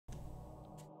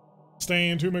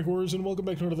Stand to make words and welcome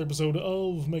back to another episode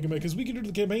of MegaMek as we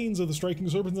continue the campaigns of the Striking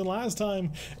Serpents. And last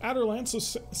time,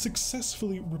 Adderlance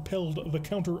successfully repelled the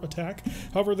counter-attack.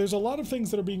 However, there's a lot of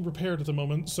things that are being repaired at the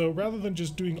moment, so rather than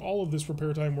just doing all of this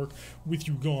repair time work with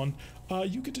you gone,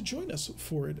 you get to join us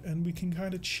for it, and we can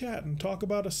kind of chat and talk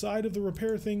about a side of the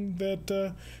repair thing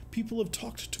that people have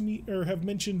talked to me, or have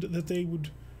mentioned that they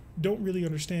don't really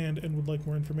understand and would like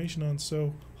more information on,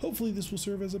 so hopefully this will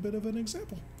serve as a bit of an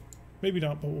example. Maybe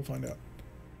not, but we'll find out.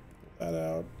 Pull that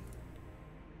out.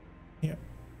 Can't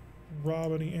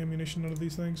rob any ammunition out of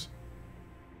these things.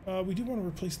 We do want to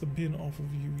replace the bin off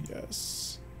of you,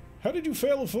 yes. How did you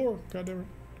fail before? God damn it.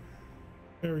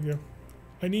 There we go.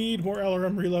 I need more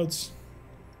LRM reloads.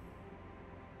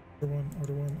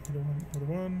 Order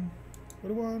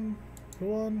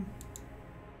one.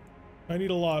 I need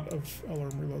a lot of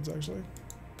LRM reloads, actually,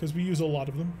 because we use a lot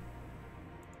of them.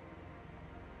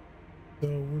 So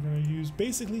we're going to use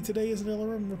basically today as an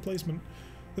LRM replacement.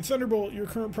 The Thunderbolt, your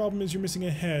current problem is you're missing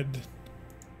a head.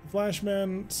 The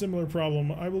Flashman, similar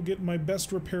problem. I will get my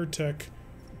best repair tech.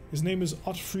 His name is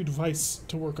Ottfried Weiss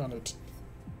to work on it.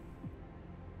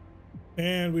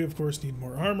 And we of course need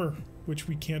more armor, which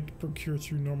we can't procure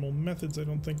through normal methods, I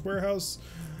don't think. Warehouse.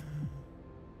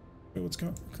 Wait, what's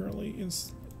currently in...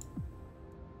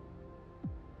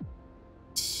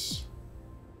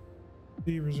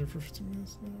 The reserve for 15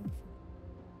 minutes now.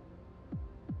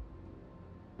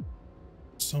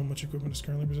 So much equipment is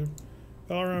currently reserved.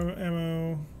 LRM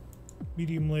ammo,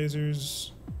 medium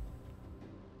lasers.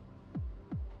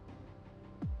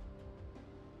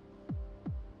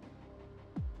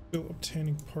 Still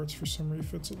obtaining parts for some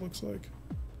refits, it looks like.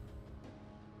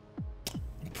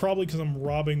 Probably because I'm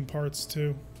robbing parts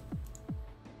too.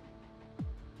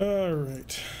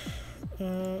 Alright.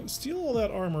 Steal all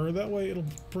that armor, that way it'll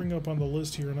bring up on the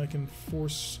list here and I can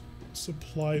force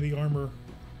supply the armor.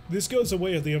 This goes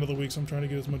away at the end of the week, so I'm trying to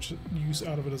get as much use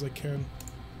out of it as I can.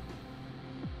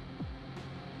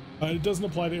 It doesn't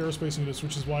apply to aerospace units,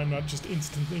 which is why I'm not just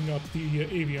instancing up the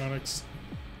avionics.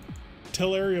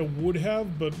 Teleria would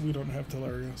have, but we don't have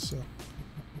Teleria, so...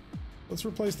 Let's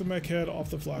replace the mech head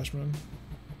off the Flashman.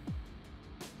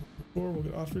 Or we'll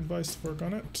get Ottfried Weiss to work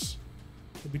on it.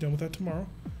 We'll be done with that tomorrow.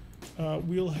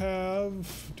 We'll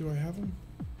have... Do I have him?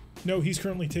 No, he's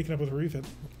currently taken up with a refit.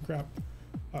 Crap.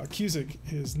 Cusick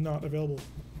is not available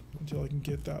until I can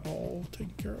get that all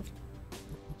taken care of.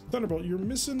 Thunderbolt, you're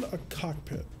missing a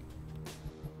cockpit.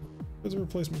 There's a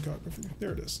replacement cockpit for you.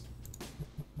 There it is.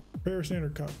 Repair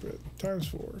standard cockpit.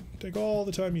 ×4. Take all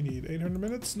the time you need. 800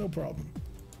 minutes? No problem.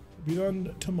 Be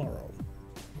done tomorrow.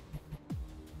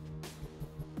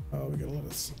 We gotta let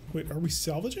us... Wait, are we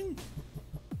salvaging?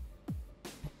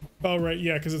 Oh, right,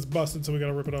 yeah, because it's busted, so we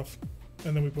gotta rip it off.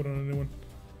 And then we put on a new one.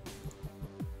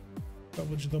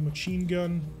 Salvage the machine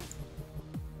gun.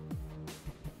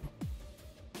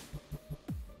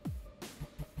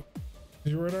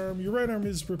 Your right arm? Your right arm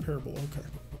is repairable, okay.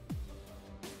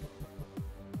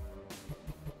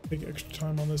 Take extra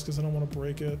time on this because I don't want to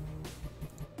break it.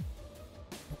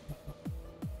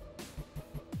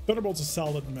 Thunderbolt's a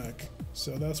solid mech,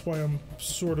 so that's why I'm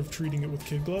sort of treating it with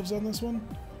kid gloves on this one.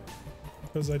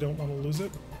 Because I don't want to lose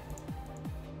it.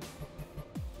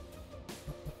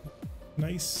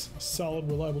 Nice, solid,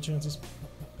 reliable chances.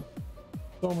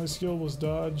 All my skill was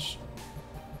dodge.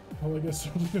 Well, I guess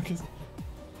at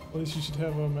least you should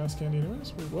have a mass candy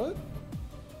anyways. Wait, what?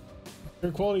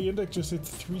 Air quality index just hit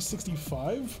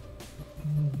 365?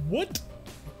 What?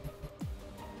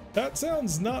 That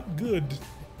sounds not good.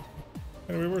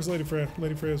 Anyway, where's Lady Freya?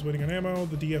 Lady Freya is waiting on ammo.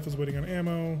 The DF is waiting on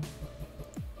ammo.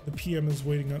 The PM is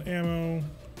waiting on ammo.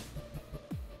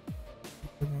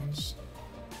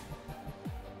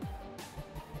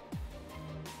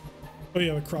 Oh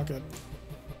yeah, the Crockett.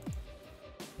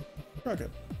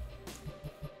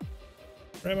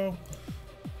 Ammo.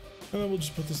 And then we'll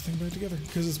just put this thing back together.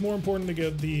 Because it's more important to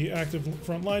get the active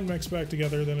frontline mechs back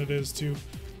together than it is to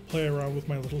play around with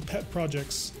my little pet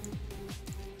projects.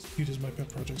 As cute as my pet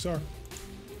projects are.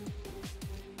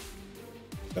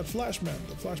 That Flashman.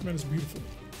 The Flashman is beautiful.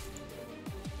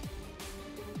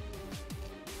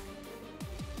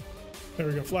 There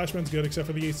we go. Flashman's good except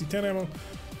for the AC-10 ammo.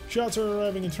 Shots are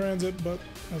arriving in transit, but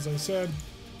as I said,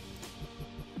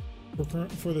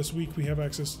 for this week we have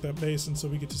access to that base, and so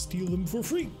we get to steal them for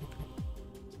free.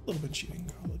 It's a little bit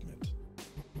cheating, I'll admit.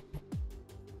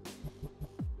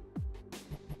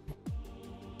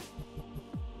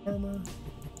 Armor.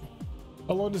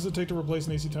 How long does it take to replace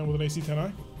an AC-10 with an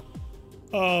AC-10I?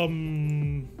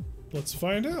 Let's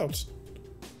find out.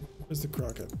 Where's the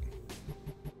Crockett?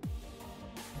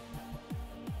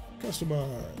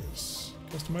 Customize.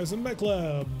 Customize in Mech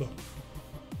Lab.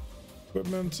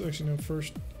 Equipment, actually no,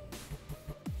 first.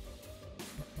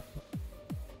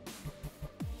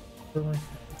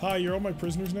 Hi, you're all my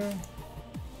prisoners now?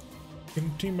 You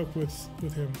can team up with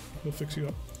him, he'll fix you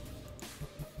up.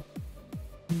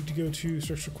 You need to go to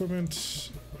structural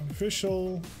equipment,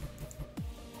 unofficial,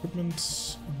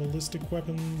 equipment, ballistic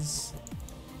weapons.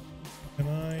 Can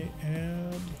I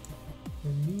add,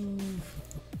 remove,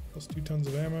 plus 2 tons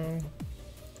of ammo.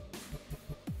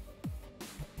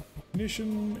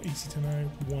 Ignition, AC-10I,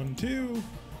 1, 2.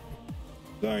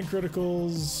 Dying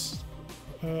criticals.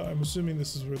 I'm assuming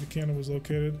this is where the cannon was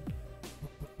located.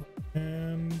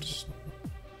 And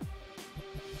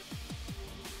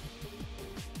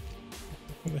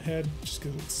the head, just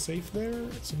because it's safe there.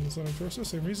 It's in the Sonic Torso,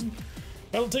 same reason.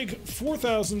 That'll take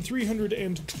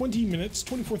 4,320 minutes,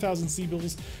 24,000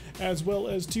 C-bills, as well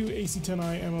as 2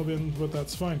 AC-10I ammo bins, but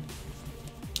that's fine.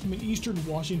 I'm in Eastern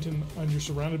Washington and you're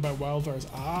surrounded by wildfires.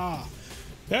 Ah,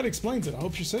 that explains it. I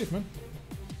hope you're safe, man.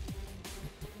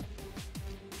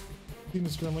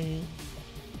 Is currently,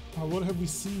 what have we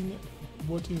seen?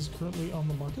 What is currently on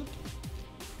the market?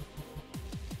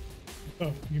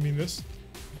 Oh, you mean this?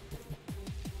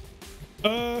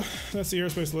 That's the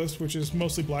aerospace list, which is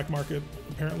mostly black market.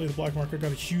 Apparently the black market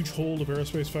got a huge hold of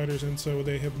aerospace fighters, and so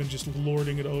they have been just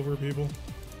lording it over people.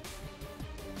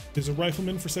 There's a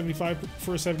rifleman for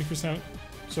 70%,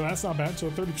 so that's not bad.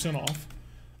 So 30% off,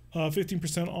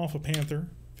 15% off a Panther,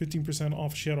 15%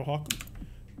 off a Shadowhawk,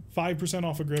 5%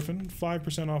 off a Griffin,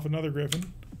 5% off another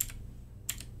Griffin.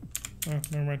 Oh,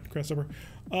 never mind, crest over.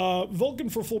 Vulcan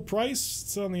for full price.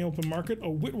 It's on the open market. A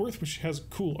Whitworth, which has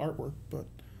cool artwork, but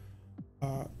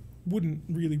wouldn't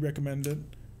really recommend it.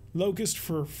 Locust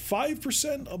for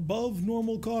 5% above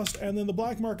normal cost, and then the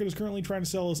black market is currently trying to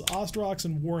sell us Ostrox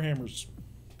and Warhammers.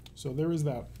 So there is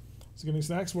that. So getting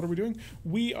snacks, what are we doing?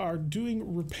 We are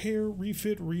doing repair,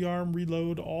 refit, rearm,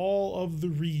 reload, all of the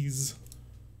rees.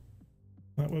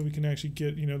 That way we can actually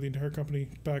get, you know, the entire company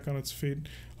back on its feet.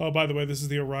 Oh, by the way, this is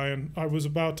the Orion. I was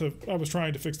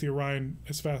trying to fix the Orion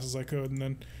as fast as I could, and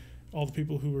then all the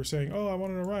people who were saying, oh, I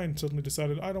want an Orion, suddenly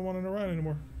decided I don't want an Orion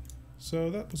anymore. So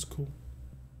that was cool.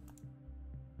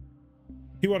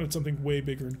 He wanted something way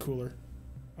bigger and cooler.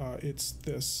 It's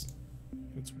this.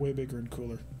 It's way bigger and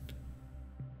cooler.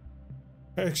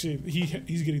 Actually,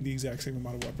 he's getting the exact same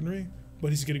amount of weaponry,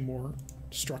 but he's getting more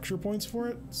structure points for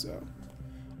it, so...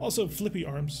 Also, flippy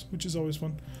arms, which is always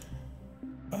fun.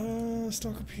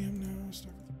 Stalker PM now.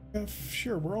 Stalker 3F.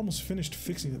 Sure, we're almost finished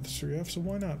fixing it, the 3F, so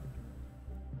why not?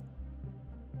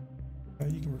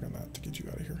 You can work on that to get you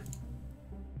out of here.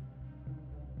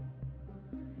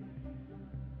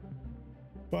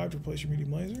 5 to replace your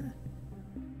medium laser.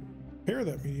 Repair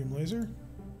that medium laser.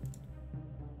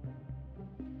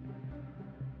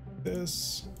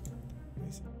 This.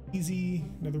 Nice and easy.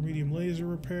 Another medium laser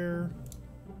repair.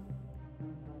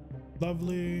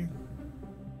 Lovely.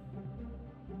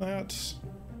 That.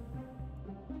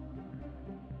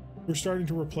 We're starting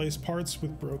to replace parts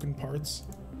with broken parts.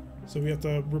 So we have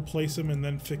to replace them and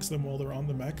then fix them while they're on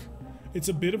the mech. It's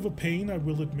a bit of a pain, I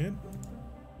will admit.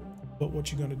 But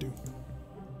what you gonna do?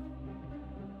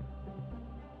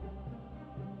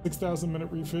 6,000 minute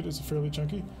refit is a fairly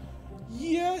chunky.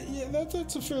 Yeah,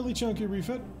 that's a fairly chunky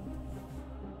refit.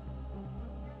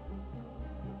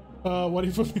 Why do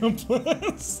you put me on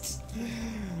blast?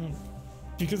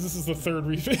 Because this is the third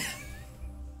refit.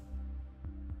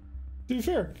 To be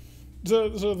fair, so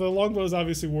the longbow is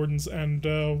obviously Warden's, and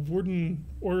Warden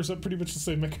orders up pretty much the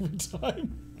same mech every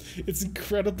time. It's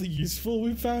incredibly useful,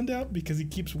 we found out, because he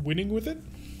keeps winning with it.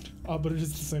 But it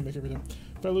is the same mech every time.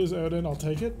 If I lose Odin, I'll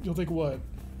take it. You'll take what?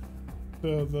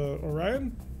 The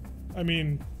Orion? I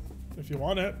mean, if you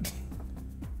want it.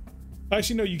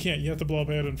 Actually, no, you can't. You have to blow up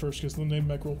Odin first because the name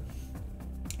mech rule.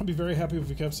 I'd be very happy if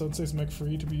we kept Sensei's mech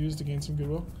free to be used to gain some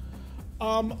goodwill.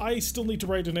 I still need to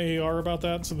write an AAR about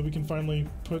that so that we can finally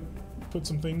put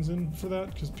some things in for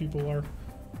that, because people are...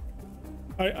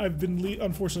 I've been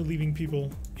unfortunately leaving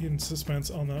people in suspense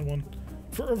on that one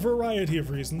for a variety of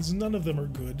reasons. None of them are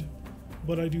good,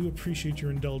 but I do appreciate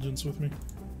your indulgence with me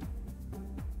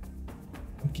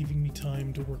and giving me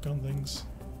time to work on things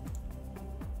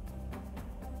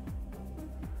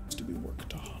to be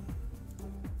worked on.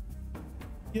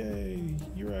 Yay,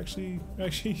 you're actually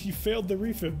you failed the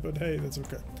refit, but hey, that's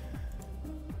okay.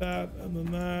 That and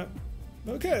then that.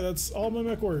 Okay, that's all my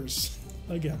mech warriors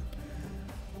again.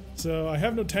 So I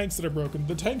have no tanks that are broken.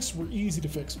 The tanks were easy to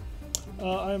fix.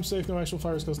 I am safe, no actual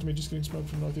fires close to me, just getting smoked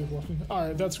from northeast Washington.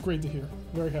 Alright, that's great to hear.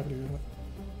 Very happy to hear that.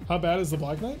 How bad is the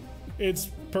Black Knight? It's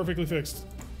perfectly fixed.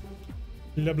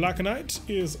 The Black Knight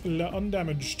is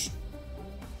undamaged.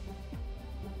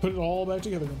 Put it all back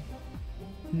together then.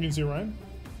 You mean the Orion?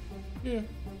 Yeah.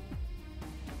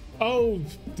 Oh,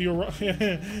 the Orion.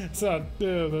 It's not.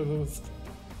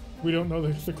 We don't know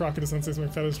the Crocodile Sensei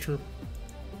Smack. That is true.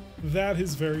 That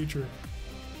is very true.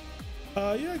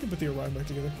 Yeah, I can put the Orion back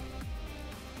together.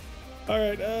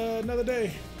 Alright, another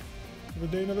day.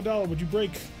 Another day, another dollar. Would you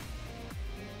break?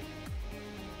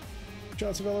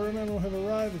 Shots of LRM ammo have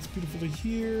arrived. It's beautiful to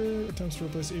hear. Attempts to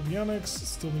replace avionics.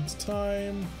 Still needs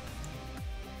time.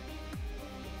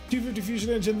 250 fusion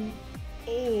engine.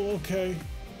 Oh, okay.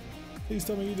 Please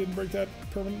tell me you didn't break that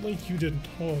permanently. You didn't.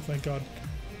 Oh, thank God.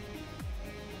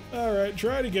 Alright,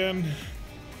 try it again.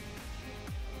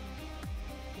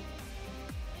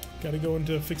 Gotta go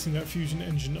into fixing that fusion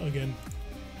engine again.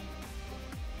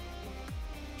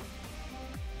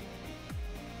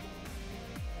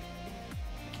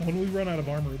 When we run out of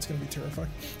armor, it's gonna be terrifying.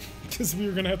 Because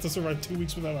we're gonna have to survive 2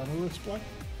 weeks without armor supply.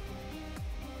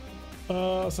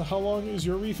 So how long is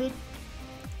your refit?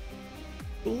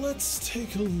 Let's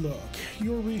take a look.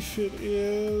 Your refit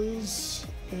is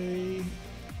a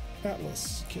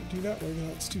Atlas. Can't do that right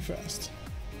now, it's too fast.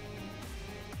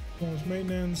 Performance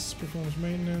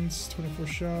maintenance, 24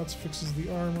 shots, fixes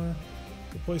the armor,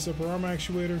 replace upper arm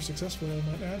actuator, successfully I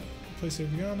might add, replace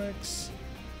avionics,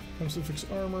 comes to fix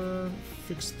armor,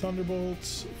 fix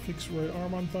thunderbolts, fix right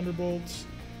arm on thunderbolts,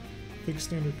 fix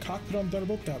standard cockpit on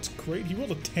thunderbolt. That's great. He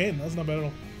rolled a 10, that's not bad at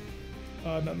all.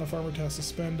 Not enough armor task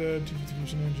suspended, 250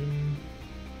 fusion engine,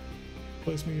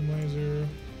 replace medium laser.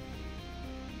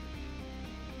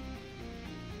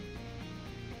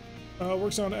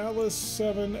 Works on Atlas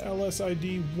 7,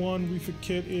 LSID 1, refit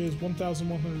kit is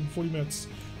 1,140 minutes.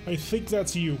 I think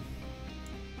that's you.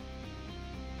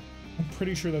 I'm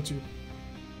pretty sure that's you.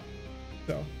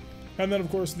 So, and then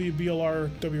of course the BLR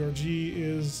WRG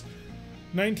is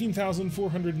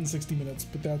 19,460 minutes,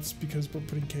 but that's because we're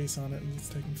putting case on it and it's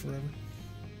taking forever.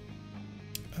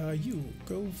 You,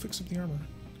 go fix up the armor.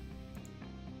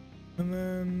 And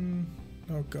then,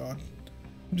 oh God.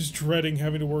 I'm just dreading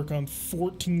having to work on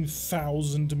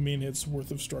 14,000 minutes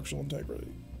worth of structural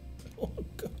integrity. Oh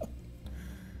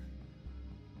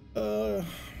God.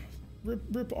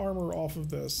 Rip armor off of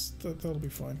this. That'll be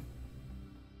fine.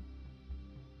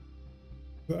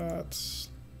 That's...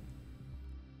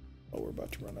 Oh, we're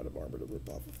about to run out of armor to rip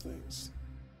off of things.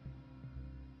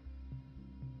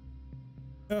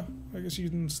 Yeah, I guess you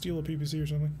can steal a PPC or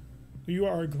something. You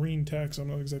are a green tech, so I'm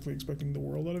not exactly expecting the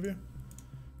world out of you.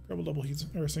 Grab a double heat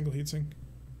or a single heatsink.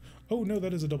 Oh no,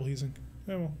 that is a double heatsink.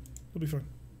 Yeah, well, it'll be fine.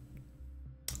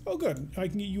 Oh good, I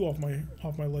can get you off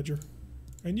my ledger,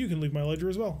 and you can leave my ledger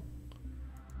as well.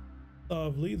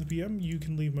 Lovely, the PM. You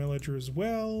can leave my ledger as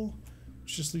well,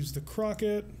 which just leaves the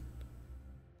Crockett,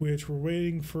 which we're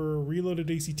waiting for reloaded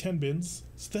AC-10 bins.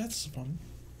 So that's fun.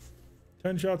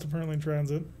 10 shots apparently in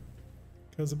transit,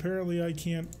 because apparently I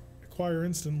can't acquire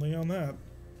instantly on that.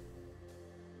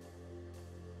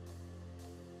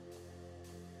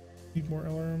 Need more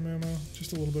LRM ammo,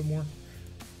 just a little bit more.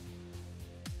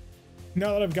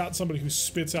 Now that I've got somebody who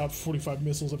spits out 45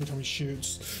 missiles every time he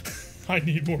shoots, I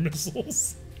need more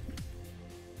missiles.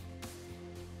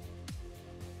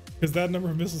 Because that number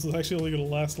of missiles is actually only going to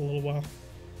last a little while.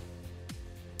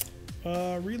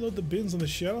 Reload the bins on the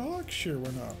Shadowhawk? Sure,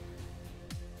 why not?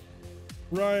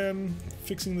 Ryan,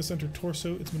 fixing the center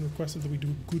torso. It's been requested that we do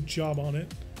a good job on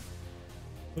it.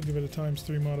 I'll give it a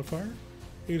 ×3 modifier.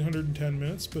 810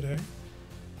 minutes, but hey.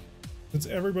 Since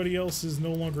everybody else is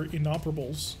no longer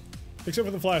inoperables, except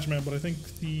for the Flashman, but I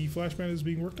think the Flashman is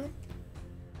being worked on?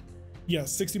 Yeah,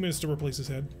 60 minutes to replace his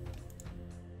head.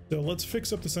 So let's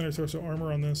fix up the center torso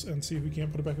armor on this and see if we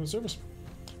can't put it back into service.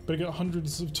 But I got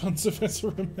hundreds of tons of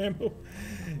SRM ammo.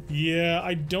 Yeah,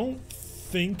 I don't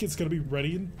think it's going to be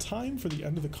ready in time for the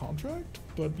end of the contract,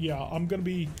 but yeah, I'm going to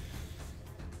be...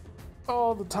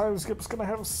 Oh, the time skip's going to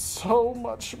have so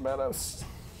much menace.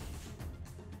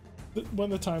 When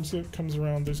the time skip comes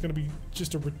around, there's going to be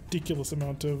just a ridiculous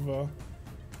amount of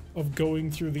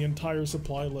going through the entire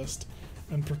supply list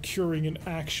and procuring an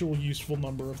actual useful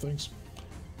number of things.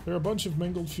 There are a bunch of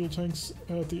mangled fuel tanks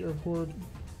at the airport.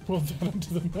 Well, that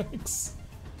into the mechs.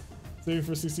 Saving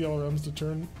for 60 LRMs to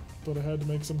turn, but I had to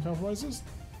make some compromises.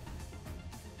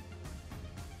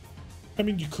 I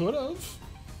mean, you could have.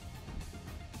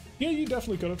 Yeah, you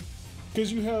definitely could have.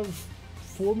 Because you have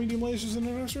 4 medium lasers in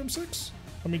an SRM-6.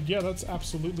 I mean, yeah, that's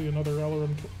absolutely another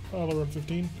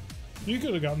LRM-15. You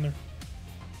could have gotten there.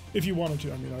 If you wanted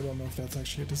to. I mean, I don't know if that's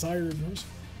actually a desire of yours.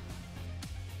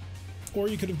 Or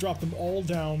you could have dropped them all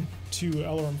down to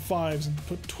LRM-5s and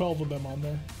put 12 of them on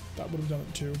there. That would have done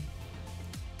it too.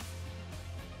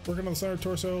 Working on the center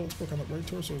torso. Let's work on the right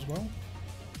torso as well.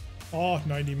 Oh,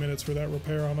 90 minutes for that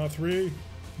repair on a 3.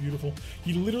 Beautiful.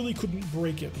 He literally couldn't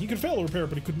break it. He could fail a repair,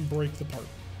 but he couldn't break the part.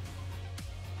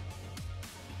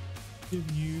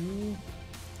 Give you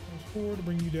 +4 to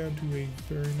bring you down to a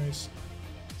very nice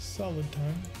solid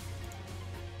time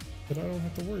that I don't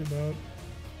have to worry about.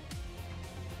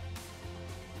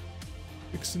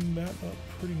 Fixing that up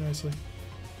pretty nicely.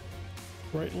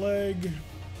 Right leg.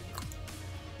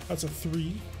 That's a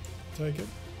 3. Take it.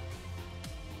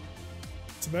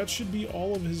 So that should be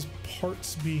all of his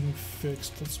parts being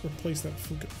fixed. Let's replace that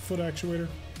foot actuator.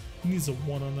 He needs a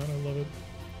 1 on that. I love it.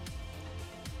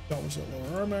 Salvage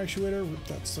that lower arm actuator. Rip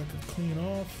that sucker clean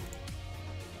off.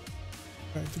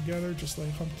 Back together just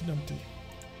like Humpty Dumpty.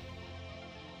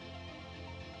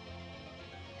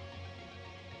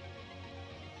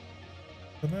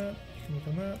 On that. You can work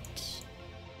on that.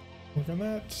 Work on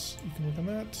that. You can work on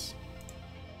that.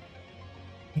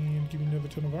 And give me another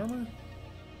ton of armor.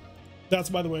 That's,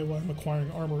 by the way, why I'm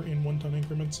acquiring armor in 1-ton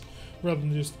increments rather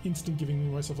than just instant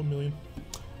giving myself a million.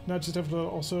 Now I just have to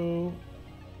also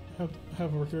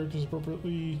have our characters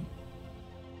appropriately,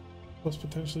 plus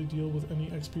potentially deal with any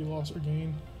XP loss or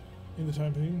gain in the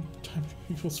time being. Time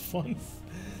equals fun.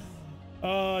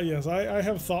 Yes, I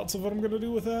have thoughts of what I'm going to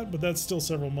do with that, but that's still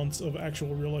several months of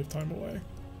actual real life time away.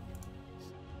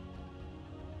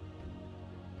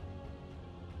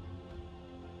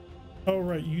 Oh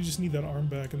right, you just need that arm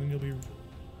back and then you'll be...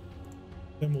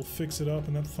 Then we'll fix it up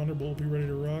and that Thunderbolt will be ready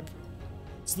to rock.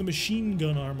 It's the machine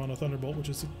gun arm on a Thunderbolt, which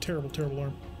is a terrible, terrible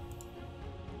arm.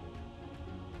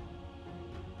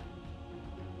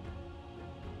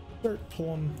 Start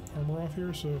pulling armor off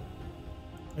here so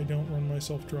I don't run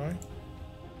myself dry.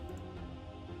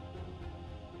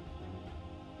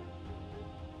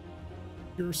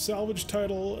 Your salvage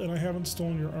title, and I haven't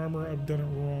stolen your armor, I've done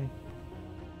it wrong.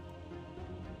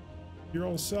 You're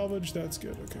all salvaged, that's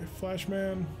good. Okay,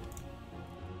 Flashman.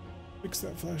 Fix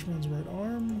that Flashman's right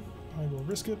arm. I will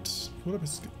risk it. What a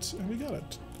biscuit. And we got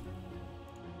it.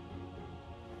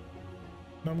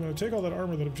 Now I'm going to take all that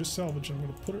armor that I've just salvaged and I'm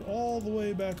going to put it all the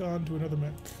way back onto another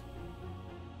mech.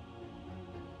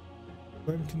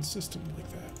 I'm consistent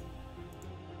like that.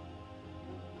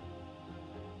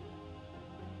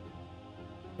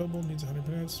 Double needs 100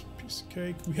 minutes. Piece of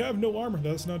cake. We have no armor.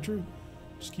 That's not true.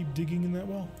 Just keep digging in that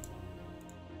well.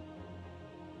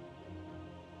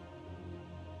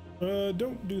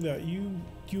 Don't do that. You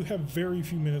have very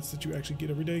few minutes that you actually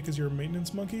get every day because you're a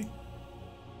maintenance monkey.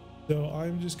 So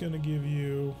I'm just going to give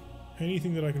you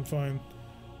anything that I can find.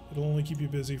 It'll only keep you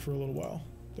busy for a little while.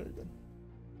 There you go.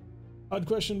 Odd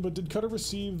question, but did Cutter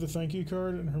receive the thank you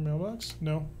card in her mailbox?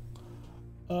 No.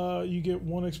 You get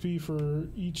 1 XP for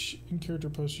each in-character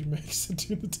post you make sent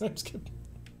to the time skip.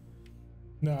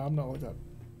 Nah, I'm not like that.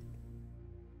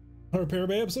 Our Repair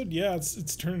Bay episode? Yeah,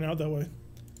 it's turning out that way.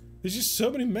 There's just so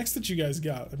many mechs that you guys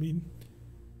got. I mean,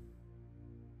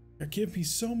 that give me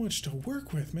so much to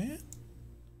work with, man.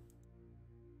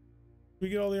 We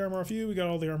get all the armor off you. We got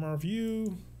all the armor off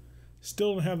you.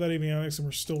 Still don't have that avionics, and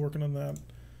we're still working on that.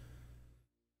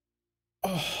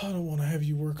 Oh, I don't want to have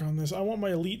you work on this. I want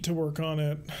my elite to work on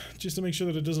it, just to make sure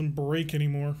that it doesn't break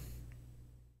anymore.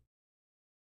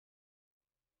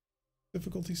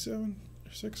 Difficulty 7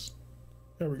 or 6.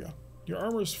 There we go. Your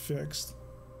armor's fixed.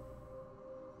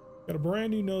 Got a brand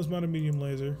new nose mounted medium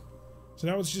laser. So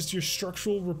now it's just your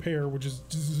structural repair, which is...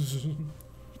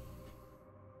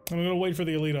 I'm gonna wait for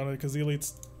the elite on it because the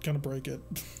elite's gonna break it.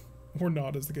 Or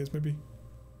not, as the case may be.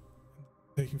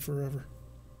 Taking forever.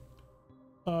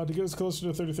 To get us closer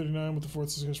to 3039 with the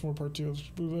 4th discussion more part 2, let's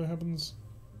believe that happens.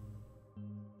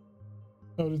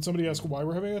 Oh, did somebody ask why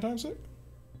we're having a time skip?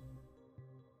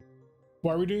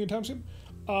 Why are we doing a time skip?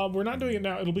 We're not doing it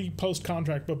now. It'll be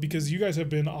post-contract, but because you guys have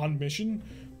been on mission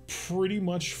pretty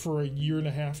much for a year and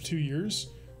a half, 2 years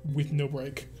with no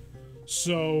break.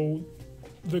 So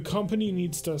the company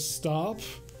needs to stop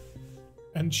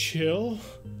and chill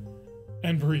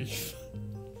and breathe.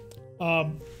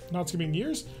 Not skipping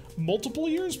years, multiple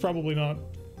years, probably not.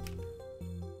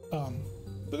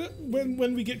 But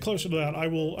when we get closer to that, I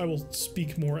will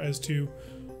speak more as to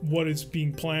what is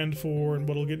being planned for and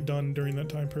what'll get done during that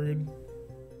time period.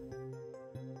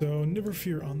 So never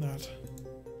fear on that.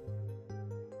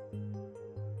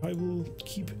 I will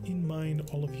keep in mind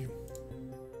all of you.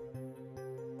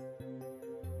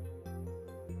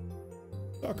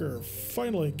 Stalker,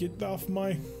 finally, get off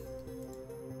my...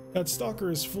 That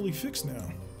Stalker is fully fixed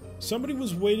now. Somebody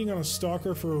was waiting on a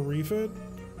Stalker for a refit.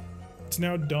 It's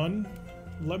now done.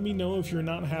 Let me know if you're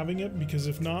not having it, because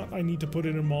if not, I need to put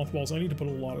it in mothballs. I need to put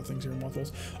a lot of things here in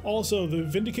mothballs. Also, the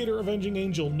Vindicator Avenging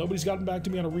Angel. Nobody's gotten back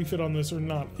to me on a refit on this or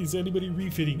not. Is anybody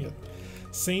refitting it?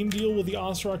 Same deal with the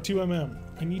Osrock 2mm.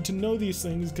 I need to know these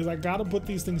things because I gotta put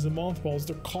these things in mothballs.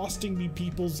 They're costing me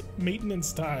people's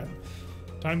maintenance time.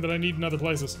 Time that I need in other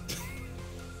places.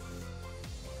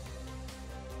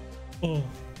 Oh,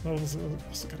 I also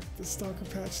gotta get this stalker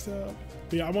patched up.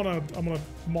 But yeah, I'm gonna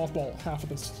mothball half of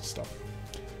this stuff.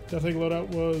 Death Egg loadout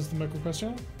was the mech request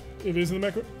channel. It is in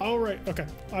the mech. All right, okay.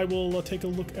 I will take a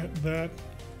look at that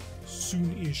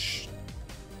soon-ish.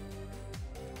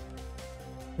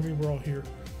 I mean, we're all here.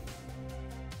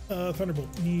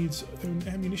 Thunderbolt needs an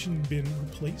ammunition bin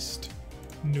replaced.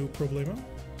 No problemo.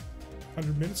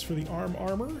 100 minutes for the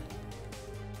armor.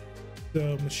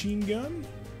 The machine gun.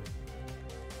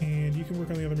 And you can work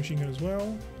on the other machine gun as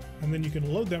well. And then you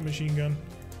can load that machine gun.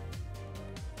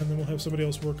 And then we'll have somebody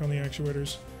else work on the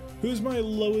actuators. Who's my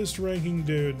lowest ranking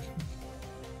dude?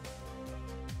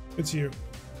 It's you,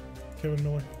 Kevin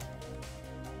Miller.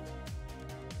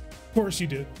 Of course you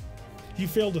did. You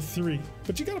failed a 3,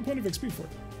 but you got a point of XP for it.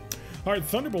 Alright,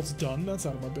 Thunderbolt's done. That's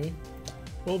out of my bay.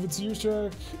 Well, if it's your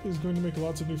track is going to make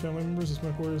lots of new family members, it's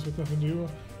Mech Warriors with nothing to do.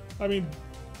 I mean,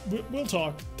 we'll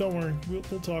talk. Don't worry.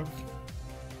 We'll talk.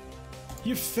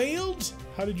 You failed?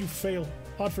 How did you fail?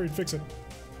 Hotfrade, fix it.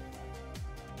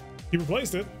 He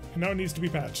replaced it, and now it needs to be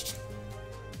patched.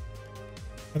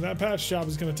 And that patch job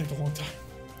is going to take a long time.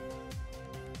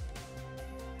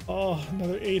 Oh,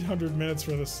 another 800 minutes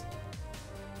for this.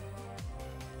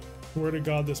 Swear to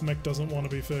God, this mech doesn't want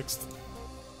to be fixed.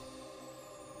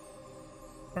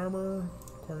 Armor,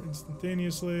 acquire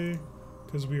instantaneously,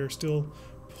 because we are still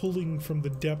pulling from the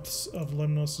depths of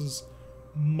Lemnos's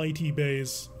mighty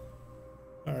bays.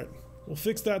 Alright, we'll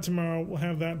fix that tomorrow. We'll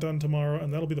have that done tomorrow,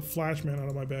 and that'll be the Flashman out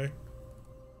of my bay.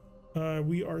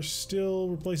 We are still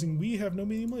replacing... We have no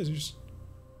medium lasers.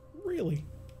 Really?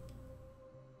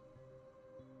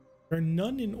 There are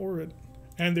none in orbit.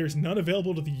 And there's none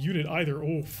available to the unit either.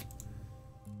 Oof.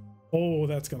 Oh,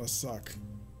 that's gonna suck.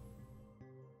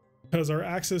 Because our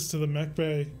access to the mech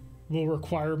bay will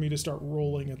require me to start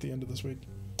rolling at the end of this week.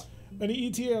 Any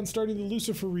ETA on starting the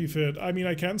Lucifer refit? I mean,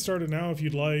 I can start it now if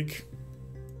you'd like.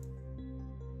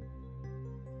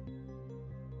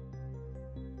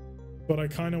 But I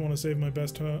kind of want to save my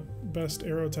best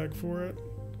aero tech for it.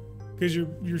 Because your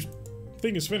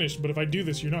thing is finished, but if I do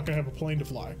this, you're not going to have a plane to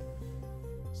fly.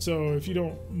 So if you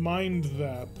don't mind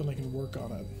that, then I can work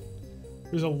on it.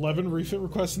 There's 11 refit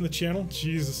requests in the channel?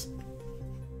 Jesus.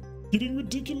 Getting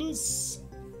ridiculous.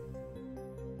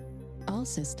 All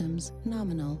systems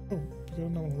nominal. Oh, we got a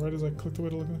nominal right as I clicked the way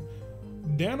to look at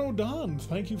it. Dano Don,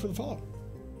 thank you for the follow.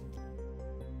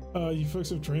 You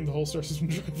folks have drained the whole star system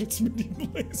to drive its medium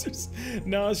lasers.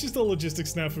 No, it's just a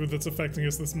logistics snafu that's affecting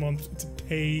us this month. It's a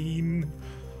pain.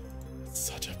 It's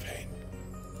such a pain.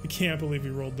 I can't believe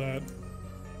we rolled that.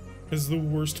 This is the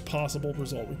worst possible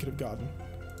result we could have gotten.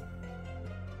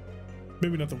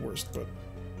 Maybe not the worst, but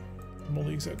I'm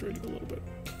only exaggerating a little bit.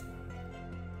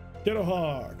 Ghetto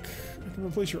Hawk. I can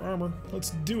replace your armor.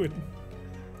 Let's do it.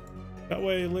 That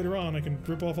way, later on, I can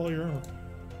rip off all your armor.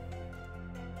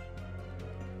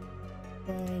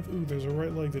 5. Ooh, there's a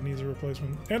right leg that needs a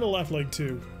replacement. And a left leg,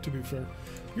 too, to be fair.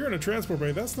 You're in a transport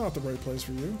bay. That's not the right place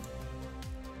for you.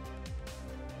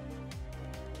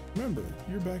 Remember,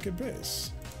 you're back at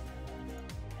base.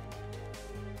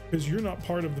 Because you're not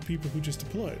part of the people who just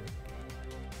deployed.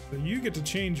 So you get to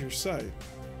change your site.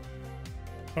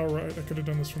 Alright, I could have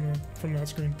done this from that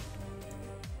screen.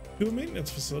 To a maintenance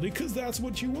facility, because that's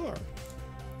what you are.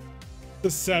 A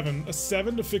 7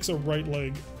 to fix a right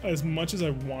leg. As much as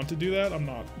I want to do that, I'm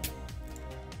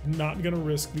not gonna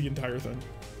risk the entire thing.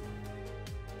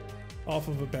 Off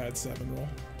of a bad 7 roll.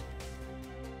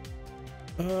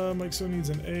 Mike so needs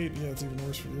an 8. Yeah, it's even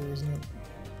worse for you, isn't it?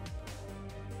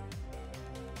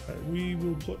 Alright, we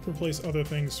will replace other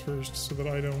things first so that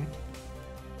I don't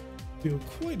feel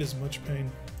quite as much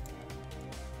pain.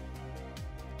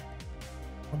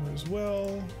 Armor as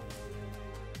well.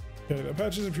 Okay, that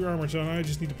patches up your armor, so I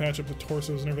just need to patch up the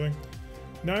torsos and everything.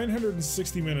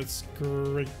 960 minutes.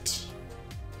 Great.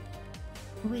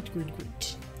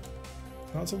 Great.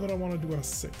 Not something I want to do on a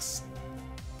 6.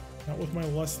 Not with my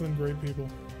less than great people.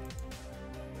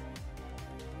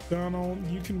 Donald,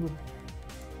 you can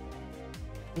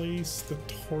replace the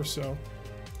torso.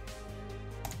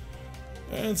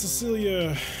 And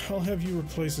Cecilia, I'll have you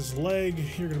replace his leg.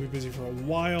 You're going to be busy for a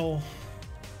while.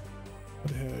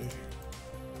 But hey,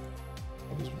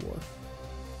 what is war?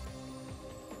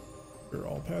 They're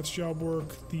all patch job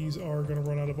work. These are going to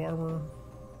run out of armor.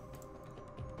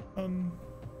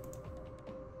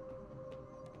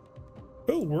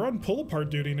 Oh, we're on pull apart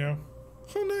duty now.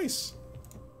 Oh, nice.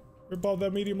 Rip off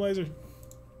that medium laser.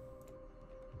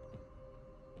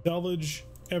 Salvage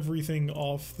everything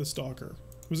off the stalker.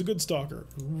 It was a good stalker,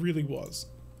 it really was.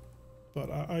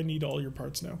 But I need all your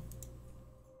parts now.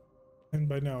 And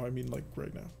by now, I mean like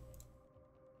right now.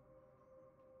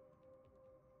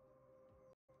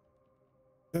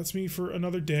 That's me for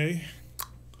another day.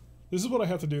 This is what I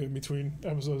have to do in between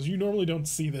episodes. You normally don't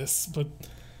see this, but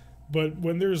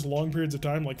when there's long periods of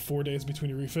time, like 4 days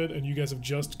between a refit, and you guys have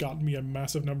just gotten me a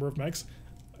massive number of mechs,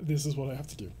 this is what I have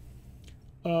to do.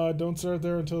 Don't start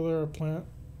there until there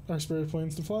are spare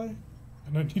planes to fly,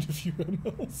 and I need a few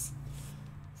windmills.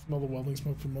 Smell the welding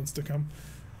smoke for months to come.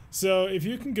 So if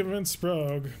you can convince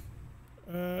Sprog,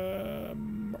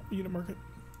 unit market,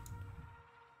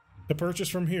 to purchase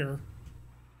from here,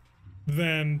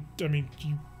 then I mean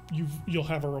you'll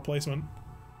have a replacement.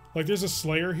 Like there's a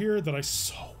Slayer here that I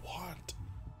so want,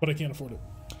 but I can't afford it.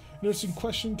 Interesting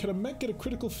question: can a mech get a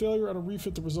critical failure on a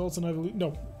refit that results in either?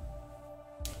 No.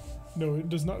 No, it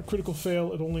does not critical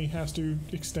fail. It only has to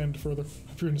extend further.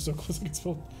 If you're into so close against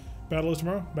full. Battle is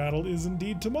tomorrow. Battle is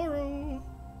indeed tomorrow.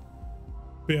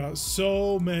 But yeah,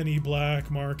 so many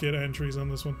black market entries on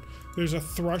this one. There's a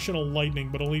Thrush and a Lightning,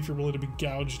 but only if you're willing to be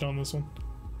gouged on this one.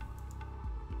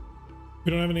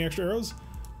 We don't have any extra arrows?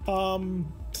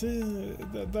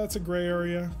 That's a gray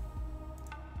area.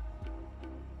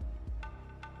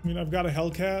 I mean, I've got a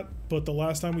Hellcat, but the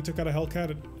last time we took out a Hellcat,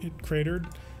 it cratered.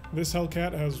 This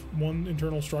Hellcat has one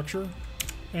internal structure,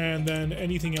 and then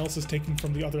anything else is taken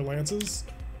from the other lances,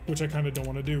 which I kind of don't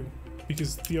want to do,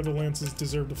 because the other lances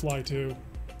deserve to fly too.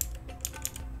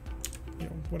 You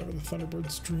know, whatever the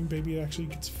Thunderbird's dream baby actually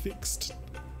gets fixed.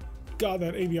 God,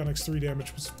 that Avionics 3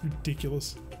 damage was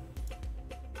ridiculous.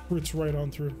 It's right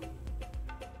on through.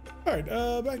 Alright,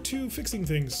 back to fixing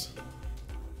things.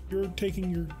 You're taking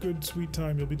your good sweet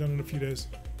time. You'll be done in a few days.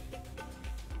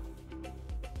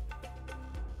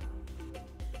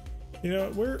 You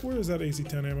know, where is that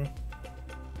AC-10 ammo?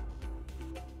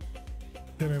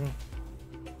 10 ammo.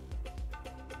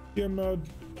 PM mode.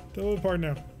 Deliver the part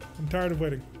now. I'm tired of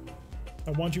waiting.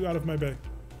 I want you out of my bay.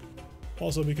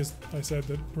 Also because I said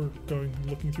that we're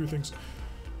looking through things.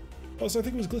 Also, I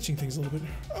think it was glitching things a little bit.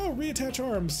 Oh, reattach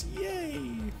arms.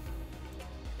 Yay!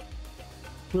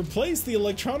 Replace the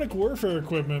electronic warfare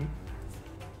equipment.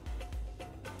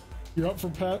 You're up for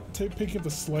picking up the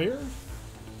Slayer?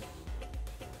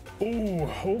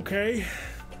 Oh, okay.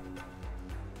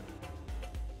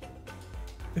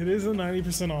 It is a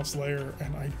 90% off Slayer,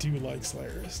 and I do like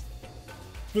Slayers.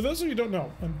 For those of you who don't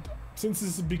know, and since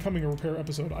this is becoming a repair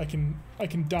episode, I can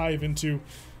dive into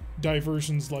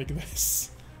diversions like this.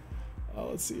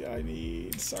 Let's see, I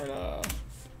need Sarna.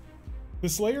 The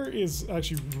Slayer is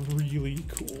actually really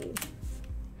cool.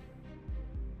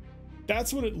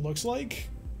 That's what it looks like.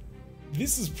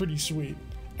 This is pretty sweet.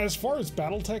 As far as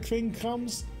Battletech thing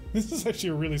comes, this is actually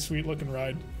a really sweet looking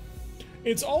ride.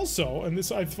 It's also, and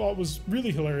this I thought was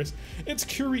really hilarious, it's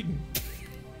Curitan.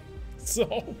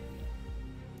 So,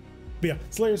 but yeah,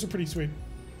 Slayers are pretty sweet.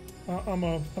 I'm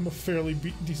a fairly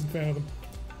decent fan of them.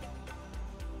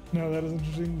 Now that is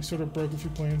interesting. We sort of broke a few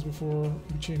plans before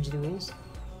we changed the rules.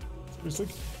 Seriously,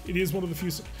 it is one of the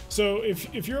few. So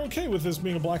if you're okay with this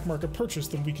being a black market purchase,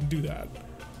 then we can do that.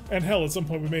 And hell, at some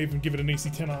point we may even give it an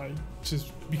AC-10I,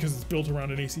 just because it's built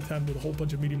around an AC-10 with a whole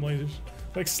bunch of medium lasers.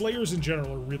 Like Slayers in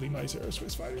general are really nice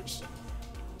aerospace fighters.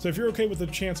 So if you're okay with the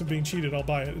chance of being cheated, I'll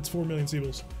buy it. It's 4 million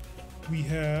Seabills. We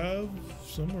have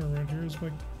somewhere around here is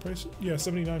my price. Yeah,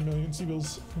 79 million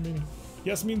Seabills remaining.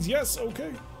 Yes means yes.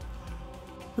 Okay.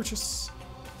 Purchase.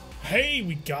 Hey,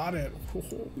 we got it.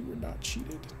 Oh, we were not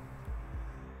cheated.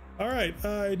 All right,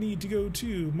 I need to go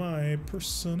to my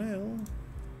personnel.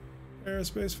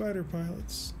 Aerospace fighter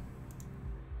pilots.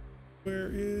 Where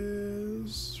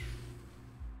is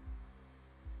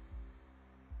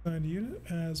assigned unit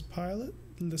as pilot?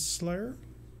 The Slayer.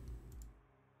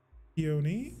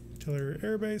 Peony. Artillery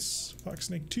Airbase. Fox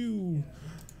Snake 2.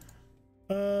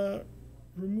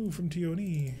 Remove from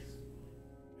Tioni.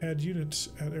 Add unit.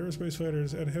 Add aerospace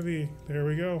fighters. Add heavy. There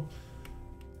we go.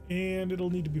 And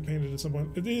it'll need to be painted at some point.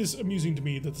 It is amusing to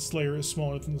me that the Slayer is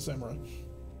smaller than the Samurai.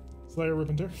 Slayer rip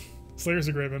and tear. Slayers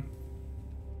are great, man.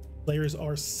 Slayers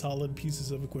are solid pieces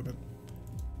of equipment.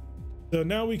 So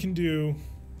now we can do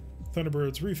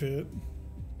Thunderbird's refit,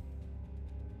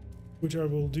 which I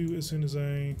will do as soon as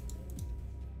I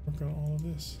work on all of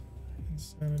this.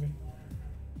 Insanity.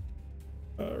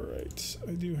 Alright,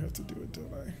 I do have to do it,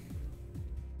 don't I?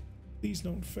 Please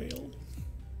don't fail.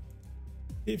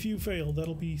 If you fail,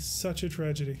 that'll be such a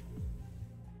tragedy.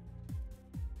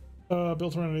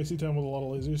 Built around an AC-10 with a lot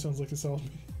of lasers. Sounds like a solid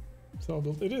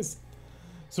build. It is.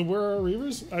 So where are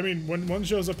Reavers? I mean, when one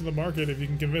shows up in the market, if you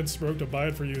can convince Stroke to buy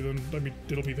it for you, then I mean,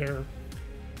 it'll be there.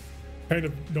 Kind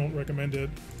of don't recommend it.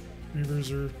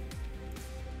 Reavers are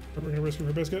gonna risk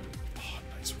her biscuit. Oh,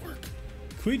 nice work.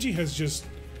 Queegee has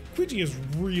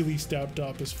really stepped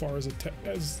up as far as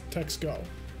as techs go.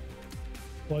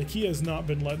 Like, he has not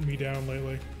been letting me down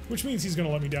lately, which means he's gonna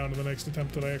let me down in the next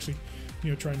attempt that I actually,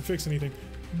 try and fix anything.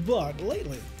 But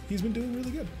lately, he's been doing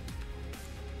really good.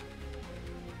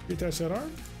 Reattach that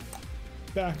arm.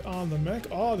 Back on the mech.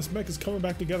 Oh, this mech is coming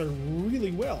back together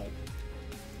really well.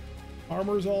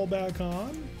 Armor's all back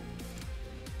on.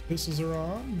 Pistols are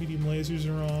on. Medium lasers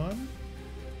are on.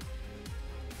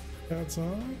 That's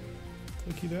on.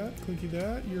 Clicky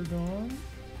that. You're gone.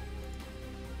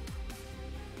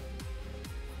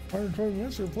 120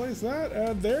 minutes to replace that,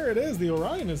 and there it is. The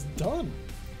Orion is done.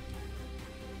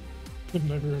 I've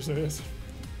never say this.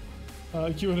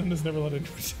 QAnon has never let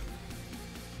into it.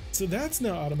 So that's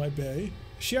now out of my bay.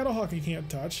 Shadowhawk I can't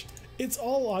touch. It's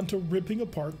all on to ripping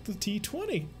apart the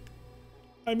T-20.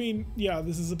 I mean, yeah,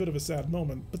 this is a bit of a sad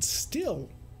moment, but still.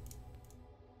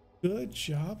 Good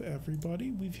job,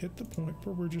 everybody. We've hit the point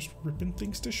where we're just ripping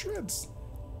things to shreds.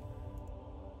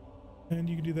 And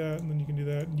you can do that, and then you can do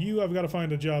that. I've got to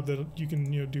find a job that you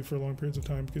can, do for long periods of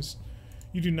time, because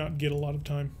you do not get a lot of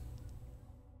time.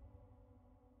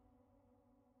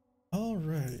 All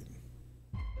right.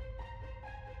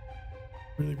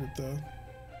 Really rip that.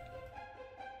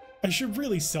 I should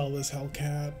really sell this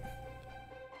Hellcat.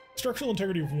 Structural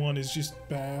integrity of 1 is just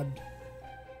bad.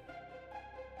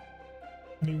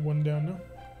 I need 1 down now.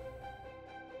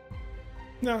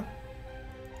 No.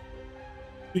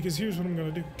 Because here's what I'm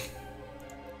gonna do.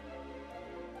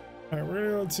 Alright,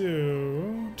 we're gonna go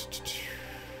to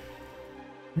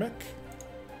Mech.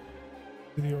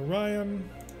 To the Orion.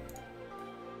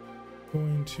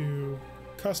 Going to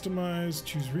customize,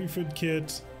 choose refit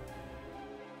kit.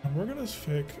 And we're gonna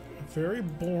pick a very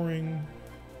boring,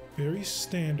 very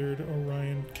standard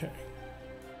Orion K.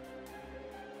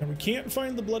 And we can't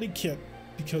find the bloody kit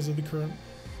because of the current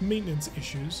maintenance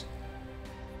issues,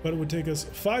 but it would take us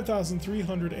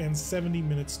 5,370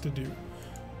 minutes to do.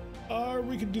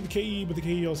 We could do the KE, but the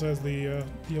KE also has the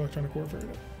electronic warfare in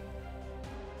it.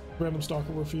 Random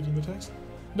stalker we're feeding the text.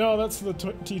 No, that's the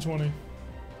T-20.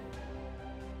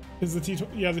 Is the T-20?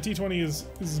 Yeah, the T-20 is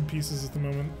in pieces at the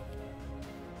moment.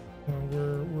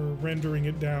 We're rendering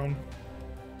it down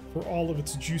for all of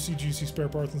its juicy spare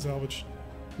parts and salvage,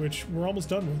 which we're almost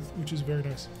done with, which is very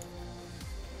nice.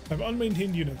 I have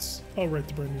unmaintained units. Oh, right,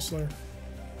 the brand new Slayer.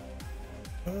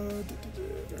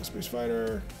 Aerospace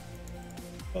fighter.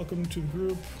 Welcome to the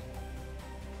group.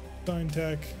 Sign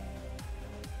tech.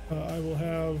 I will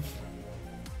have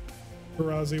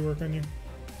Barazi work on you.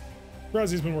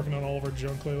 Barazi's been working on all of our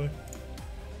junk lately.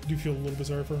 I do feel a little bit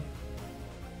sorry for her.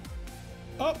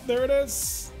 Oh, there it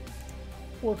is.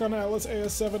 Work on Atlas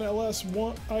AS7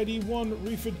 LS1 ID1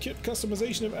 refit kit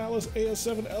customization of Atlas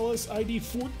AS7 LS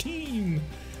ID14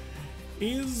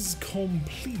 is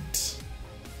complete.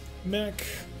 Mech.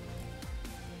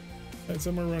 Right,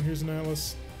 somewhere around here's an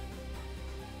Atlas.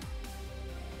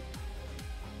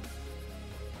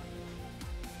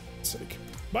 Sake.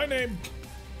 My name.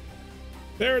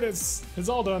 There it is. It's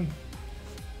all done.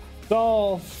 It's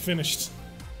all finished.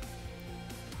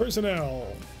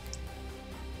 Personnel.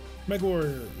 Mech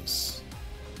Warriors.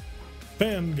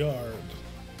 Vanguard.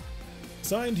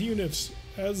 Assigned units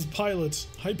as pilot.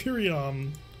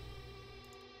 Hyperion.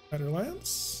 Add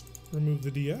Lance. Remove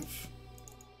the DF.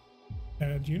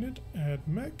 Add unit. Add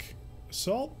mech.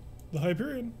 Assault. The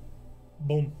Hyperion.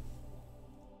 Boom.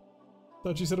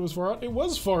 Thought you said it was far out. It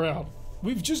was far out.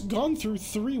 We've just gone through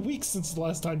 3 weeks since the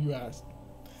last time you asked.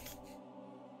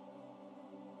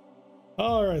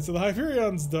 Alright, so the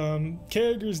Hyperion's done,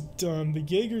 Kager's done, the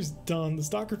Jaeger's done, the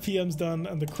Stalker PM's done,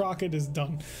 and the Crockett is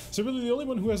done. So really the only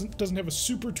one who doesn't have a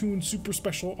super tuned, super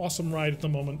special, awesome ride at the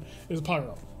moment is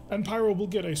Pyro. And Pyro will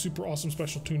get a super awesome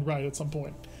special tuned ride at some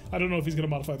point. I don't know if he's going to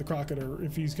modify the Crockett or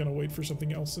if he's going to wait for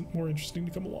something else more interesting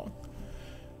to come along.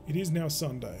 It is now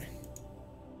Sunday.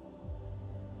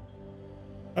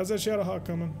 How's that Shadowhawk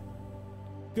coming?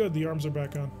 Good, the arms are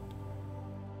back on.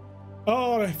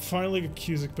 Oh, I finally got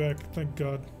Cusick back. Thank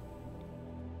God.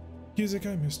 Cusick,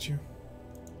 I missed you.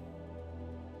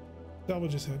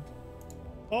 Salvage his head.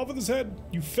 Off with his head!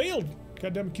 You failed!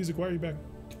 Goddamn Cusick, why are you back?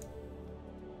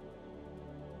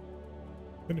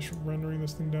 Finish rendering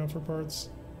this thing down for parts.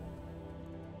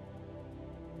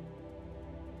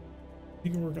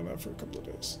 You can work on that for a couple of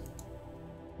days.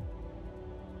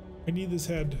 I need this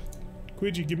head.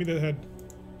 Queegee, give me that head.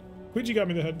 Queegee got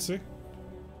me the head, see?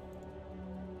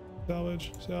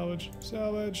 Salvage, salvage,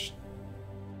 salvage.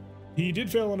 He did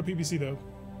fail on a PPC though.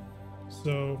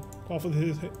 So, off with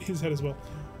his head as well.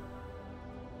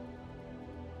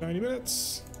 90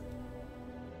 minutes.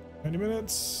 90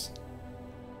 minutes.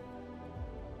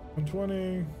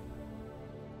 120.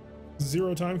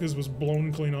 0 time because it was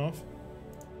blown clean off.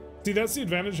 See, that's the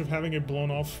advantage of having a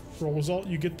blown off roll result.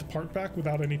 You get the part back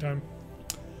without any time.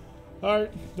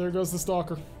 Alright, there goes the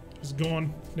stalker. It's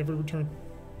gone. Never return.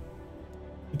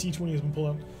 The T-20 has been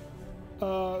pulled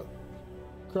out.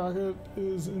 Crockett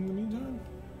is in the meantime.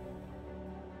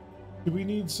 Do we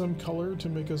need some color to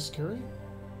make us scary?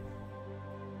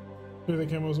 Maybe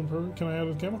the camo isn't perfect. Can I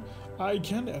edit the camo? I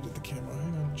can edit the camo.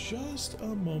 Hang on just a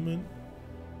moment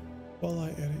while I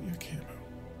edit your camo.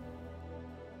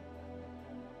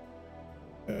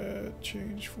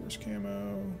 Change force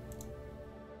camo.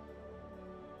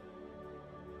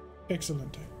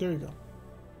 Excellent. There you go.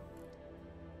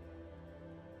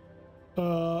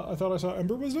 I thought I saw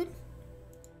Ember was in.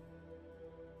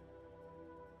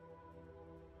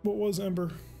 What was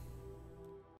Ember?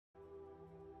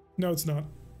 No, it's not.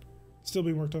 Still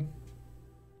being worked on.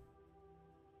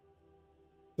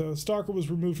 The Stalker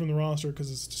was removed from the roster because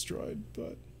it's destroyed,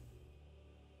 but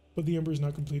the Ember is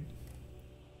not complete.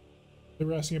 They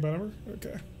were asking about Ember?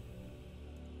 Okay.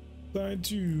 Side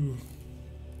 2.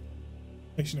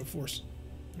 Actually, no, force.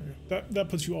 That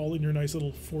puts you all in your nice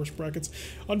little force brackets.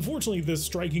 Unfortunately, the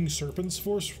Striking Serpent's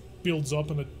force builds up,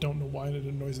 and I don't know why, and it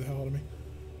annoys the hell out of me.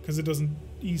 Because it doesn't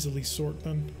easily sort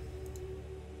then.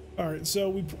 Alright, so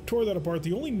we tore that apart.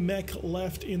 The only mech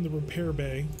left in the repair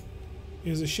bay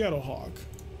is a Shadowhawk.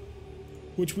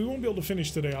 Which we won't be able to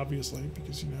finish today, obviously,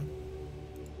 because, you know,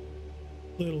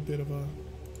 little bit of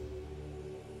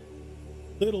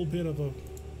a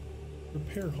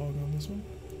repair hog on this one.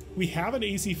 We have an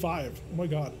AC5. Oh my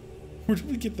god. Where did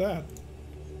we get that?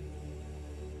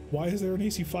 Why is there an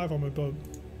AC5 on my boat?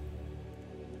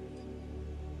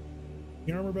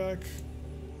 The armor back.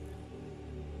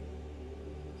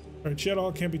 Alright,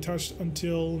 Shadowhawk can't be touched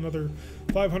until another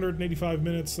 585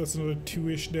 minutes. That's another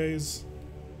 2-ish days.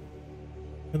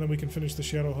 And then we can finish the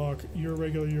Shadowhawk. You're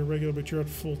regular, but you're at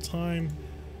full time.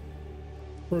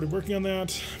 We're already working on that.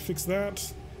 Fix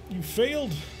that. You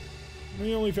failed!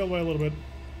 We only failed by a little bit.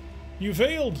 You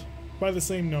failed by the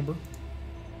same number.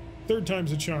 3rd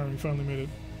time's a charm. You finally made it.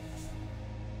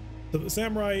 So the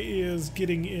Samurai is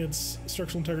getting its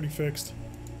structural integrity fixed.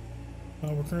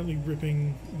 We're currently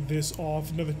ripping this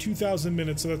off. Another 2,000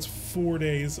 minutes, so that's 4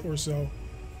 days or so.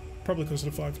 Probably closer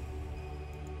to 5.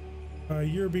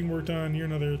 You're being worked on. You're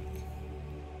another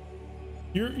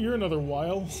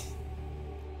while.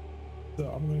 So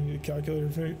I'm going to need a calculator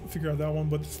to figure out that one.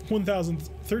 But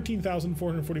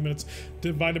 13,440 minutes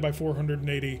divided by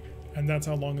 480, and that's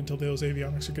how long until those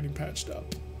avionics are getting patched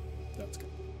up. That's good.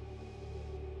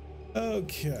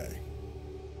 Okay.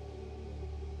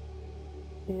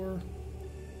 4.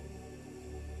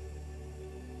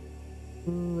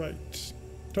 Right.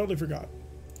 Totally forgot.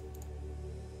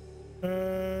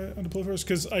 Undeploy first,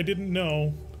 because I didn't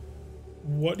know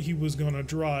what he was gonna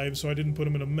drive, so I didn't put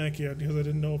him in a mech yet, because I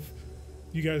didn't know if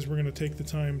you guys were gonna take the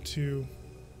time to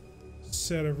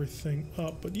set everything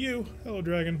up. But you, hello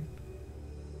Dragon,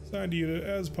 assigned to you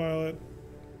as pilot.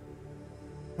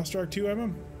 Ostrach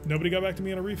 2 Nobody got back to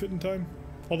me on a refit in time,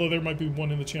 although there might be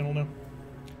one in the channel now.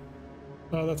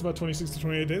 That's about 26 to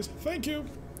 28 days. Thank you.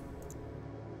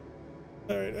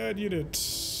 Alright, add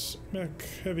unit. Mech,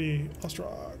 heavy,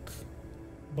 Ostrach.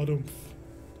 Badumph.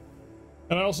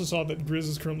 And I also saw that Grizz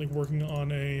is currently working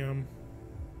on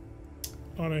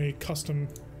a custom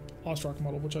Ostrach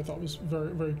model, which I thought was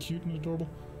very, very cute and adorable.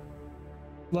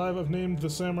 Live, I've named the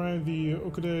Samurai the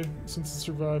Okade since it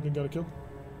survived and got a kill.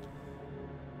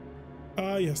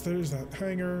 Yes, there's that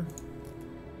hangar.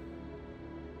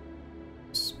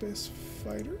 Space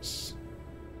fighters.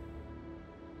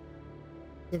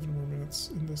 7 more minutes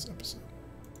in this episode.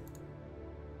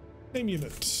 Name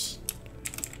unit.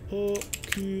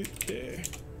 Okay.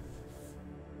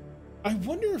 I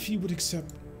wonder if he would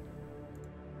accept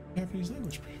Japanese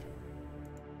language brief.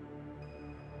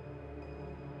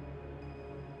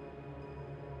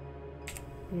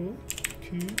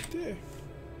 Okay.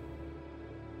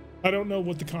 I don't know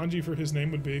what the kanji for his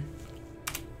name would be.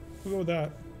 We'll go with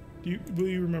that. Will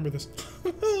you remember this?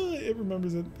 It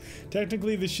remembers it.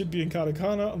 Technically, this should be in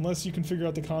katakana, unless you can figure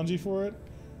out the kanji for it.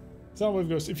 Soundwave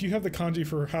Ghost, if you have the kanji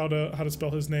for how to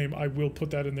spell his name, I will put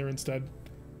that in there instead.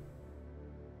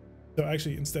 So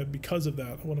actually, instead, because of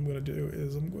that, what I'm going to do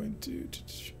is I'm going to...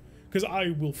 Because I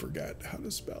will forget how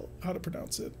to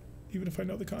pronounce it, even if I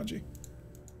know the kanji.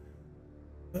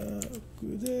 There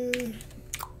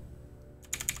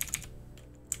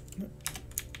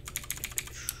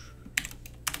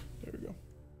we go.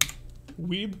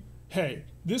 Weeb, hey,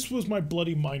 this was my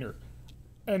bloody minor.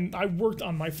 and I worked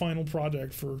on my final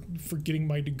project for getting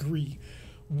my degree,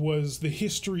 was the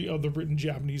history of the written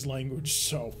Japanese language,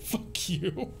 so fuck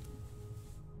you.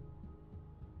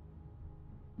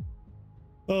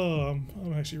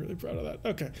 I'm actually really proud of that.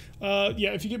 Okay. Yeah,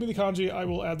 if you give me the kanji, I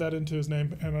will add that into his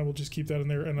name, and I will just keep that in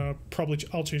there, and I'll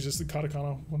change this to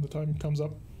katakana when the time comes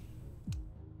up.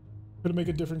 Gonna make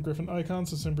a different Griffin icon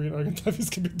so Simbri and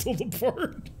Argentavis can be told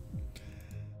apart.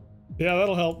 Yeah,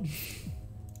 that'll help.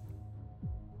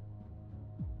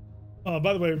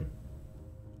 By the way,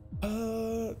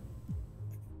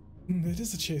 it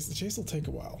is a chase. The chase will take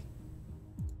a while.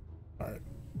 All right,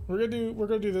 we're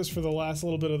gonna do this for the last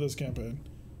little bit of this campaign.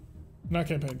 Not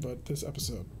campaign, but this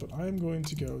episode. But I'm going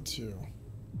to go to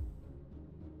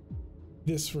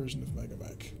this version of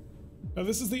MegaMek. Now,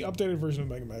 this is the updated version of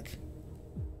MegaMek,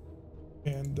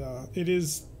 and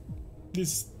this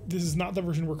is not the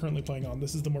version we're currently playing on.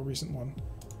 This is the more recent one.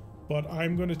 But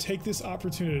I'm going to take this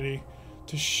opportunity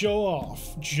to show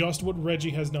off just what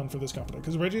Reggie has done for this company,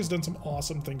 because Reggie has done some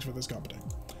awesome things for this company.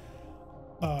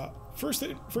 First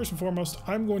and foremost,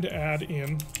 I'm going to add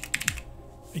in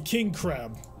a king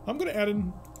crab. I'm going to add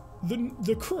in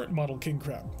the current model king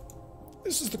crab.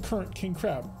 This is the current king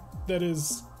crab that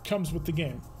comes with the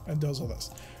game and does all this.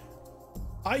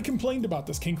 I complained about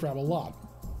this king crab a lot,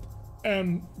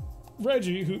 and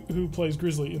Reggie, who plays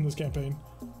Grizzly in this campaign,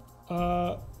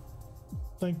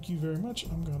 thank you very much.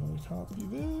 I'm going to copy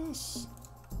this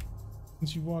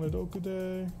since you wanted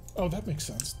Okude. Oh, that makes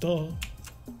sense. Duh.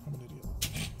 I'm an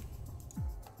idiot.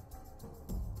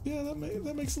 Yeah,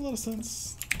 that makes a lot of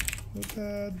sense.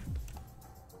 Notepad.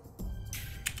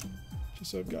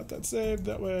 Just so I've got that saved.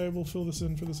 That way I will fill this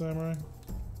in for the samurai.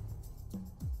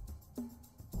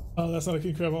 Oh, that's not a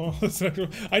king crab. Oh, that's not,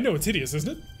 I know it's hideous,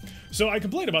 isn't it? So I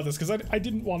complained about this because I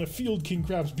didn't want to field king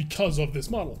crabs because of this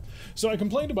model. So I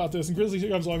complained about this, and Grizzly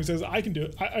comes along and says, I can do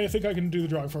it. I think I can do the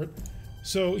drawing for it.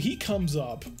 So he comes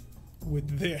up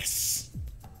with this.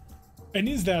 And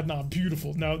is that not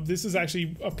beautiful? Now, this is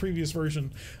actually a previous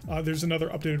version. There's another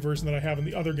updated version that I have in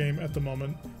the other game at the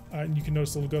moment. And you can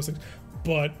notice the little ghost things.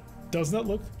 But doesn't that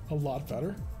look a lot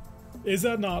better? Is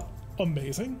that not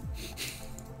amazing?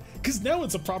 Because now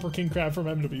it's a proper king crab from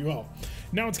MWO.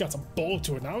 Now it's got some bulk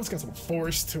to it. Now it's got some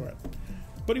force to it.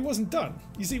 But he wasn't done.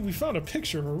 You see, we found a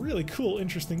picture of a really cool,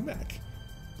 interesting mech.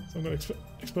 So I'm going to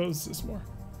expose this more.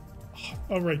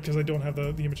 Oh, right, because I don't have the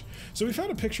image. So we found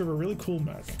a picture of a really cool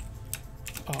mech.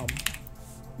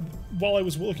 While I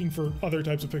was looking for other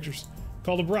types of pictures,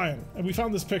 called O'Brien, and we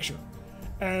found this picture.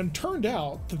 And turned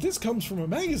out that this comes from a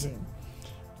magazine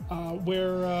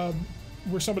where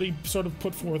somebody sort of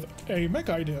put forth a mech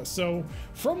idea. So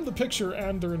from the picture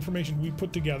and their information, we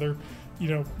put together,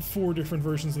 4 different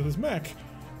versions of this mech.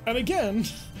 And again,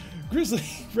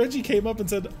 Reggie came up and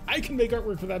said, I can make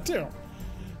artwork for that too.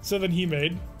 So then he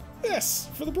made this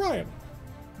for the Brian.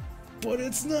 But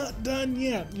it's not done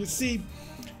yet. You see,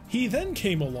 he then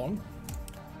came along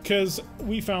because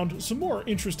we found some more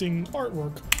interesting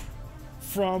artwork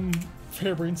from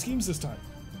Harebrained Schemes this time.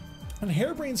 And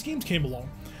Harebrained Schemes came along,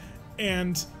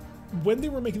 and when they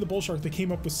were making the Bull Shark, they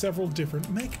came up with several different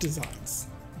mech designs.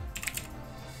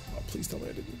 Oh, please tell me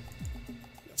I didn't.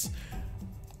 Yes.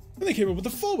 And they came up with the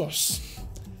Phobos.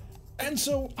 And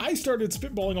so I started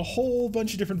spitballing a whole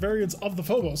bunch of different variants of the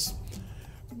Phobos,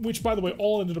 which, by the way,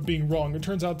 all ended up being wrong. It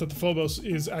turns out that the Phobos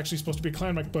is actually supposed to be a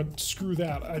clan mech, but screw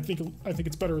that. I think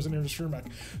it's better as an industry mech.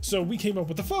 So we came up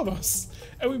with the Phobos,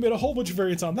 and we made a whole bunch of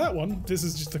variants on that one. This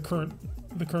is just the current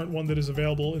one that is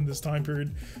available in this time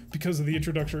period because of the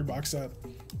introductory box set.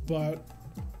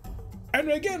 And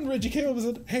again, Reggie came up and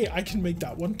said, hey, I can make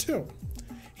that one too.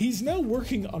 He's now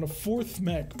working on a 4th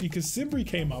mech because Simbri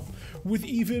came up with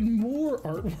even more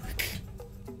artwork.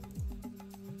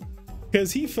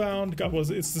 Because he found,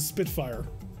 it's the Spitfire.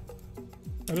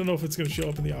 I don't know if it's going to show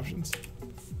up in the options.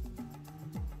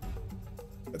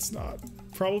 It's not.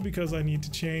 Probably because I need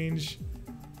to change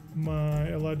my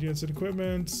allowed units and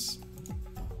equipment.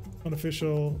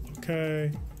 Unofficial,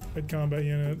 okay. Head combat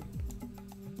unit.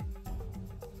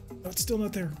 That's still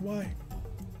not there. Why?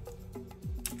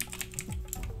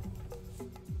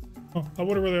 Oh, I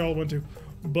wonder where they all went to.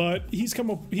 But he's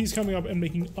coming up and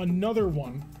making another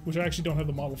one, which I actually don't have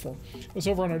the model for. It's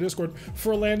over on our Discord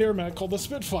for a land air mech called the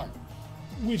Spitfire,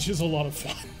 which is a lot of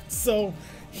fun. So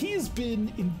he's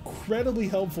been incredibly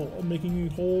helpful in making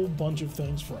a whole bunch of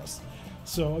things for us.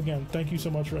 So again, thank you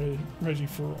so much, Reggie,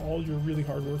 for all your really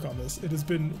hard work on this. It has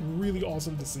been really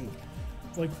awesome to see,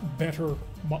 like, better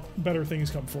things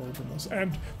come forward from this,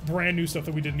 and brand new stuff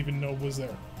that we didn't even know was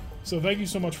there. So thank you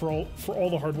so much for all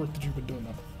the hard work that you've been doing,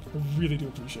 man. I really do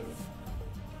appreciate it.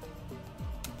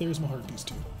 There's my heart piece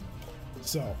too.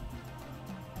 So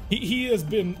he has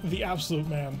been the absolute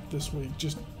man this week,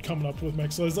 just coming up with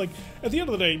mechs. So it's like, at the end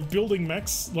of the day, building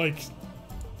mechs, like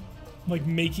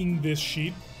making this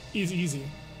sheet is easy.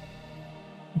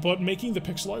 But making the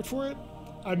pixel art for it,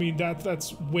 I mean,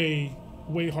 that's way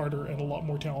harder and a lot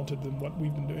more talented than what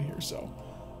we've been doing here. So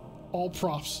all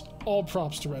props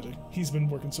to Reggie. He's been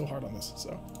working so hard on this.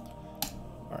 So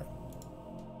all right,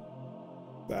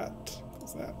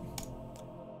 that's that.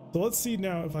 So let's see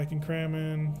now if I can cram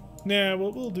in. Nah,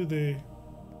 we'll do the.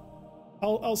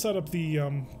 I'll set up the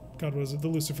God, what is it? The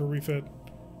Lucifer refit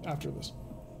after this.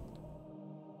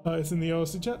 It's in the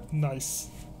OSC chat. Nice.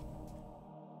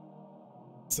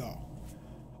 So,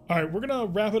 all right, we're gonna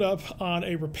wrap it up on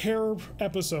a repair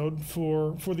episode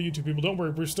for the YouTube people. Don't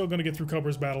worry, we're still gonna get through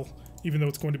Cobra's battle, even though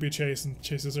it's going to be a chase, and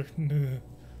chases are.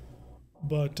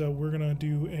 But we're gonna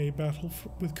do a battle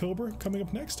with Cobra coming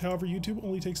up next. However, YouTube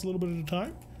only takes a little bit at a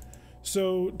time.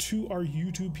 So, to our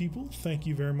YouTube people, thank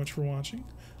you very much for watching.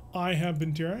 I have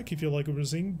been Tirak. If you like what we're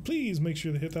seeing, please make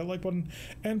sure to hit that like button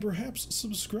and perhaps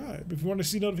subscribe. If you want to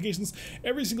see notifications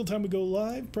every single time we go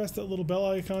live, press that little bell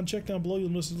icon. Check down below. You'll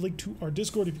notice a link to our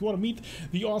Discord. If you want to meet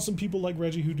the awesome people like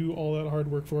Reggie who do all that hard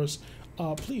work for us,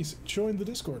 please join the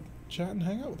Discord. Chat and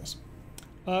hang out with us.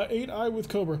 8i with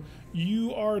Cobra.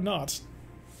 You are not.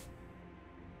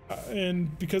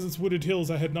 And because it's Wooded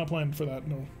Hills, I had not planned for that.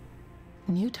 No.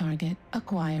 New target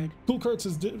acquired. Cool Carts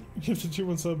has gifted tier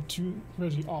 1 sub to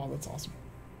Reggie. Oh, that's awesome.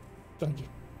 Thank you.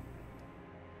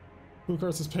 Cool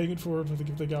Carts is paying it forward for the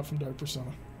gift they got from Dark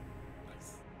Persona.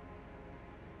 Nice.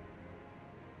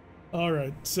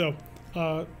 Alright, so,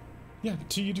 yeah,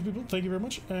 to YouTube people, thank you very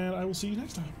much, and I will see you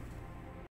next time.